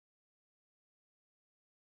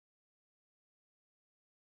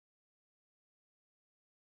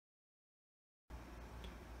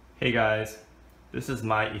Hey guys, this is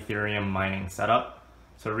my Ethereum mining setup.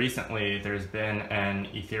 So recently there's been an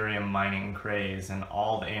Ethereum mining craze and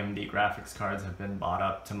all the AMD graphics cards have been bought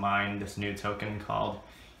up to mine this new token called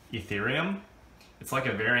Ethereum. It's like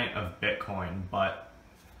a variant of Bitcoin, but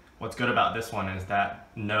what's good about this one is that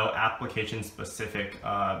no application specific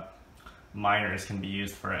miners can be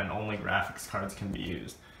used for it and only graphics cards can be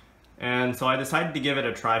used. And so I decided to give it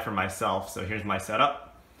a try for myself. So here's my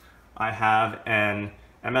setup. I have an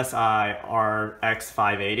MSI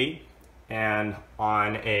RX580 and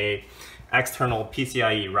on a external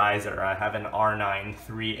PCIe riser I have an R9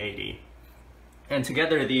 380. And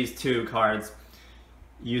together these two cards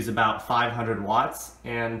use about 500 watts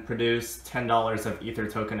and produce $10 of Ether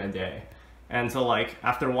token a day. And so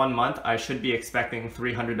after 1 month I should be expecting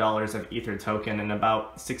 $300 of Ether token and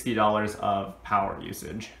about $60 of power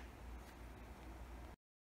usage.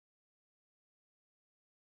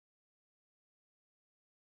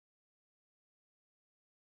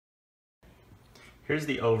 Here's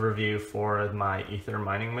the overview for my Ether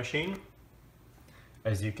mining machine.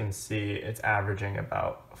 As you can see, it's averaging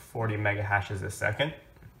about 40 mega hashes a second.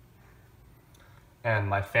 And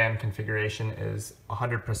my fan configuration is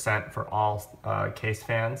 100% for all case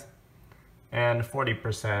fans and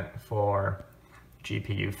 40% for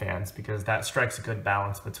GPU fans, because that strikes a good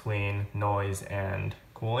balance between noise and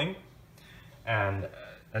cooling. And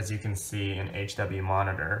as you can see in HW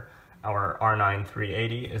monitor, our R9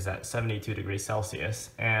 380 is at 72 degrees Celsius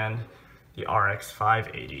and the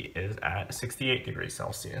RX580 is at 68 degrees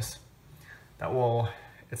Celsius.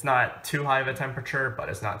 It's not too high of a temperature, but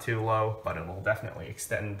it's not too low, but it will definitely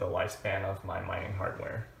extend the lifespan of my mining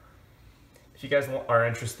hardware. If you guys are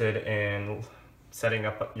interested in setting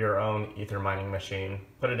up your own Ether mining machine,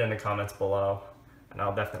 put it in the comments below and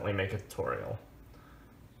I'll definitely make a tutorial.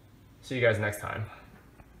 See you guys next time.